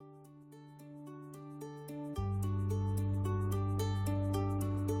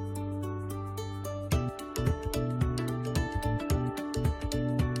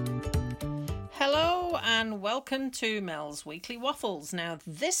and welcome to Mel's Weekly Waffles. Now,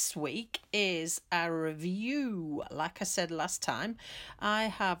 this week is a review. Like I said last time, I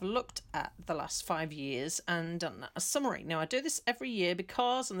have looked at the last 5 years and done a summary. Now, I do this every year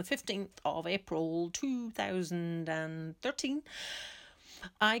because on the 15th of April 2013,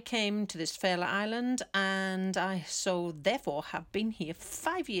 I came to this Fairla Island and I therefore have been here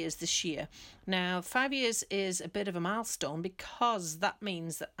 5 years this year. Now 5 years is a bit of a milestone because that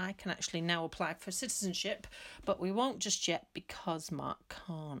means that I can actually now apply for citizenship, but we won't just yet because Mark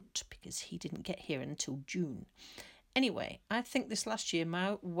can't, because he didn't get here until June. Anyway, I think this last year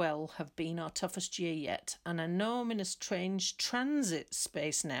might well have been our toughest year yet, and I know I'm in a strange transit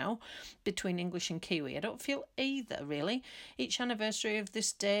space now between English and Kiwi. I don't feel either, really. Each anniversary of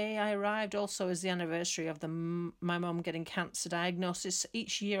this day I arrived also is the anniversary of my mum getting cancer diagnosis.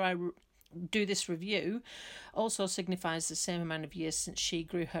 Each year I do this review also signifies the same amount of years since she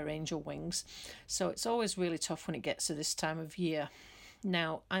grew her angel wings. So it's always really tough when it gets to this time of year.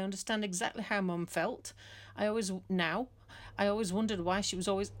 Now, I understand exactly how Mum felt. I always wondered why she was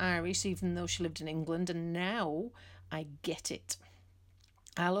always Irish even though she lived in England, and now I get it.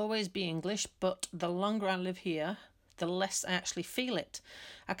 I'll always be English, but the longer I live here, the less I actually feel it.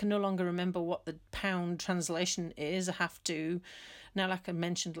 I can no longer remember what the pound translation is. I have to, now like I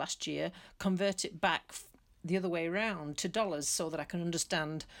mentioned last year, convert it back the other way around to dollars so that I can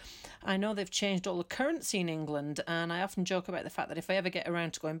understand. I know they've changed all the currency in England, and I often joke about the fact that if I ever get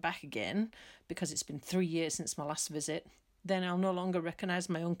around to going back again, because it's been 3 years since my last visit, then I'll no longer recognise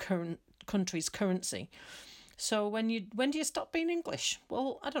my own current country's currency. So when do you stop being English?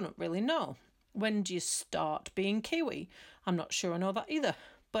 Well, I don't really know. When do you start being Kiwi? I'm not sure I know that either.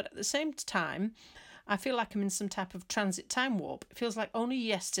 But at the same time, I feel like I'm in some type of transit time warp. It feels like only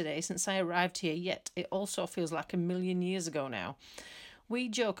yesterday since I arrived here, yet it also feels like a million years ago now. We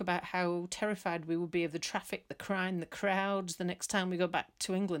joke about how terrified we will be of the traffic, the crime, the crowds the next time we go back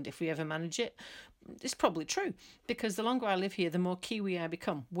to England if we ever manage it. It's probably true, because the longer I live here, the more Kiwi I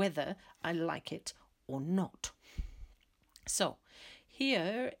become, whether I like it or not. So,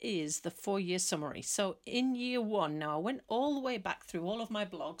 here is the 4-year summary. So in year one, now I went all the way back through all of my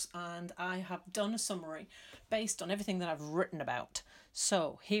blogs and I have done a summary based on everything that I've written about.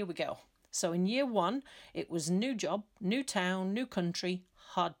 So here we go. So in year one, it was new job, new town, new country,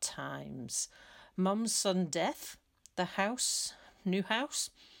 hard times. Mum's sudden death, new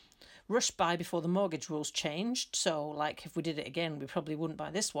house, rushed by before the mortgage rules changed. So like if we did it again, we probably wouldn't buy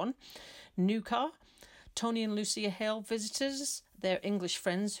this one. New car. Tony and Lucia Hale visitors, they're English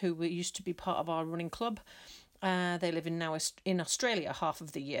friends who used to be part of our running club. They live in Australia half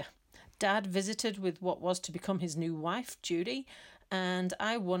of the year. Dad visited with what was to become his new wife, Judy, and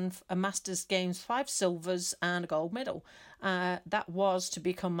I won a Masters Games 5 silvers and a gold medal. That was to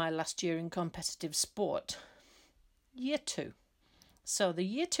become my last year in competitive sport. Year 2. So the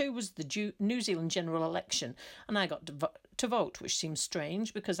year 2 was the New Zealand general election, and I got to vote, which seems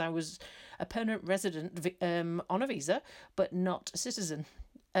strange because I was a permanent resident on a visa, but not a citizen.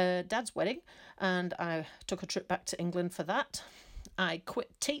 Dad's wedding, and I took a trip back to England for that. I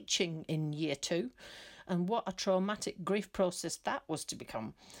quit teaching in year 2, and what a traumatic grief process that was to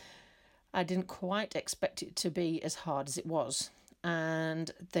become. I didn't quite expect it to be as hard as it was.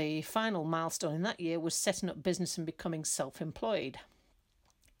 And the final milestone in that year was setting up business and becoming self-employed.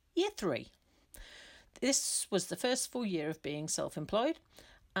 Year 3. This was the first full year of being self-employed.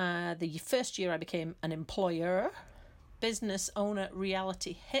 The first year I became an employer, business owner,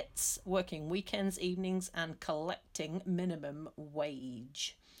 reality hits, working weekends, evenings, and collecting minimum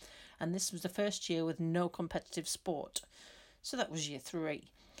wage. And this was the first year with no competitive sport. So that was year 3.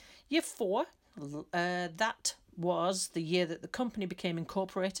 Year 4, that was the year that the company became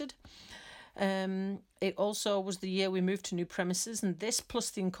incorporated. It also was the year we moved to new premises, and this plus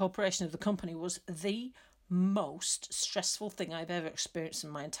the incorporation of the company was the most stressful thing I've ever experienced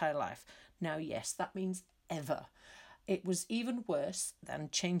in my entire life. Now, yes, that means ever. It was even worse than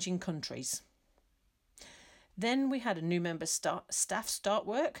changing countries. Then we had a new member staff start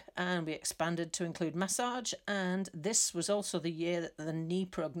work, and we expanded to include massage, and this was also the year that the knee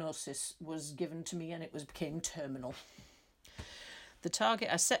prognosis was given to me and it became terminal. The target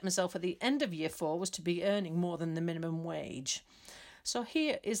I set myself at the end of year 4 was to be earning more than the minimum wage. So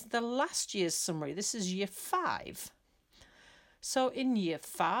here is the last year's summary. This is year 5. So in year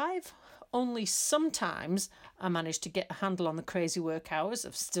 5, only sometimes I managed to get a handle on the crazy work hours.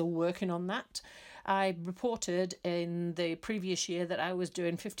 I'm still working on that. I reported in the previous year that I was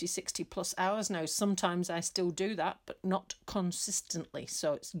doing 50, 60 plus hours. Now, sometimes I still do that, but not consistently.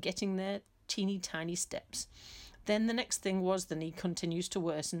 So it's getting there, teeny tiny steps. Then the next thing was the knee continues to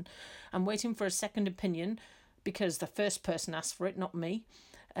worsen. I'm waiting for a second opinion because the first person asked for it, not me.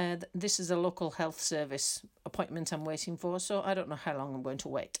 This is a local health service appointment I'm waiting for, so I don't know how long I'm going to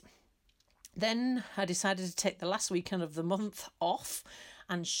wait. Then I decided to take the last weekend of the month off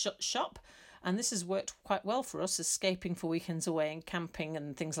and shut shop. And this has worked quite well for us, escaping for weekends away and camping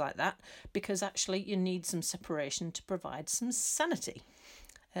and things like that, because actually you need some separation to provide some sanity.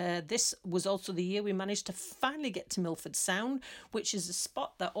 This was also the year we managed to finally get to Milford Sound, which is a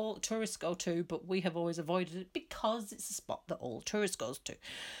spot that all tourists go to, but we have always avoided it because it's a spot that all tourists goes to.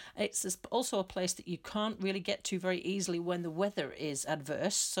 It's also a place that you can't really get to very easily when the weather is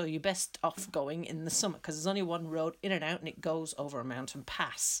adverse, so you're best off going in the summer because there's only one road in and out and it goes over a mountain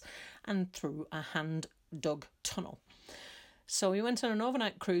pass and through a hand-dug tunnel. So we went on an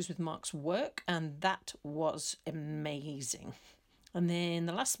overnight cruise with Mark's work and that was amazing. And then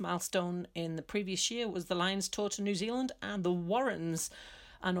the last milestone in the previous year was the Lions tour to New Zealand, and the Warrens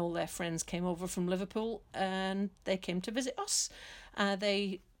and all their friends came over from Liverpool and they came to visit us.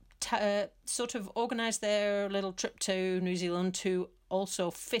 They sort of organised their little trip to New Zealand to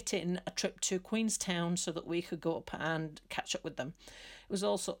also fit in a trip to Queenstown so that we could go up and catch up with them. It was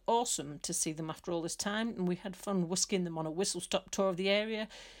also awesome to see them after all this time, and we had fun whisking them on a whistle-stop tour of the area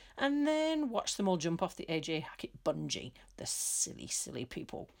and then watch them all jump off the AJ Hackett bungee. The silly, silly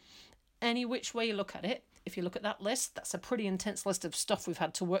people. Any which way you look at it, if you look at that list, that's a pretty intense list of stuff we've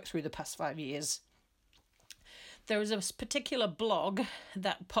had to work through the past 5 years. There is a particular blog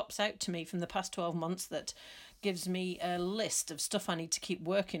that pops out to me from the past 12 months that gives me a list of stuff I need to keep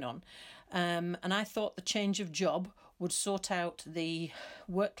working on. And I thought the change of job would sort out the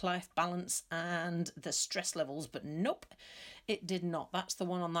work-life balance and the stress levels, but nope, it did not. That's the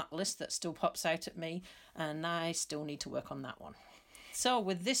one on that list that still pops out at me, and I still need to work on that one. So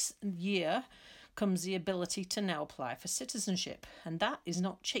with this year comes the ability to now apply for citizenship, and that is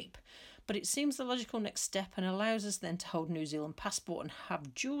not cheap. But it seems the logical next step and allows us then to hold a New Zealand passport and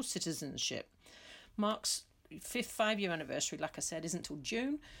have dual citizenship. Mark's 5-year anniversary, like I said, isn't till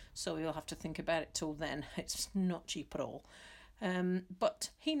June, so we'll have to think about it till then. It's not cheap at all. But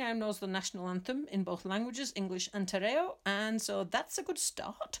he now knows the national anthem in both languages, English and Te Reo, and so that's a good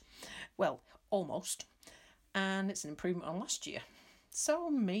start. Well, almost. And it's an improvement on last year. So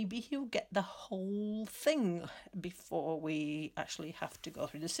maybe he'll get the whole thing before we actually have to go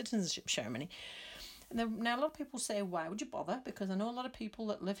through the citizenship ceremony. Now, a lot of people say, why would you bother? Because I know a lot of people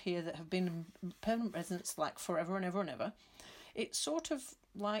that live here that have been permanent residents like forever and ever and ever. It's sort of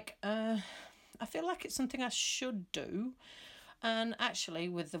like, I feel like it's something I should do. And actually,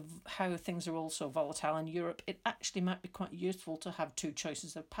 with how things are all so volatile in Europe, it actually might be quite useful to have two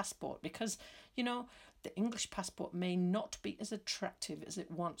choices of passport because, you know, the English passport may not be as attractive as it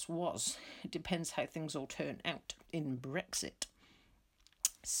once was. It depends how things all turn out in Brexit.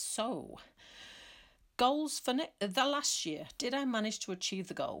 So, goals for the last year. Did I manage to achieve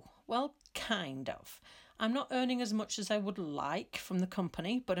the goal? Well, kind of. I'm not earning as much as I would like from the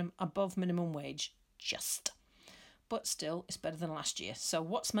company, but I'm above minimum wage, just. But still, it's better than last year. So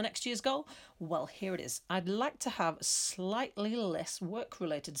what's my next year's goal? Well, here it is. I'd like to have slightly less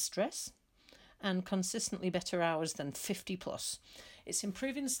work-related stress and consistently better hours than 50 plus. It's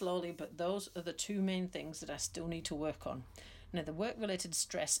improving slowly, but those are the two main things that I still need to work on. Now, the work-related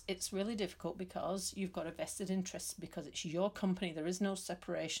stress, it's really difficult because you've got a vested interest because it's your company. There is no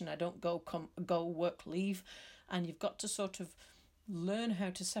separation. I don't go work leave, and you've got to sort of learn how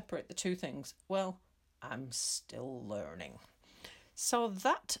to separate the two things. Well, I'm still learning. So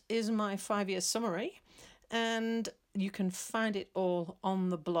that is my 5-year summary, and you can find it all on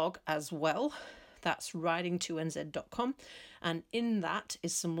the blog as well. That's riding2nz.com, and in that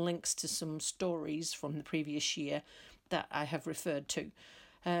is some links to some stories from the previous year that I have referred to.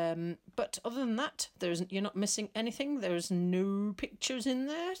 But other than that, you're not missing anything. There's no pictures in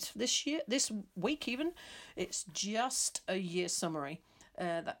there this week even. It's just a year summary.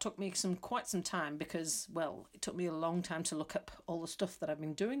 That took me quite some time because, well, it took me a long time to look up all the stuff that I've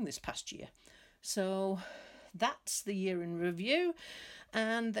been doing this past year. So that's the year in review.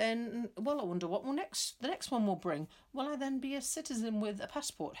 And then, well, I wonder what the next one will bring. Will I then be a citizen with a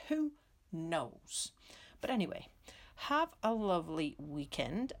passport? Who knows? But anyway, have a lovely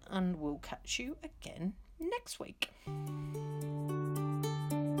weekend and we'll catch you again next week.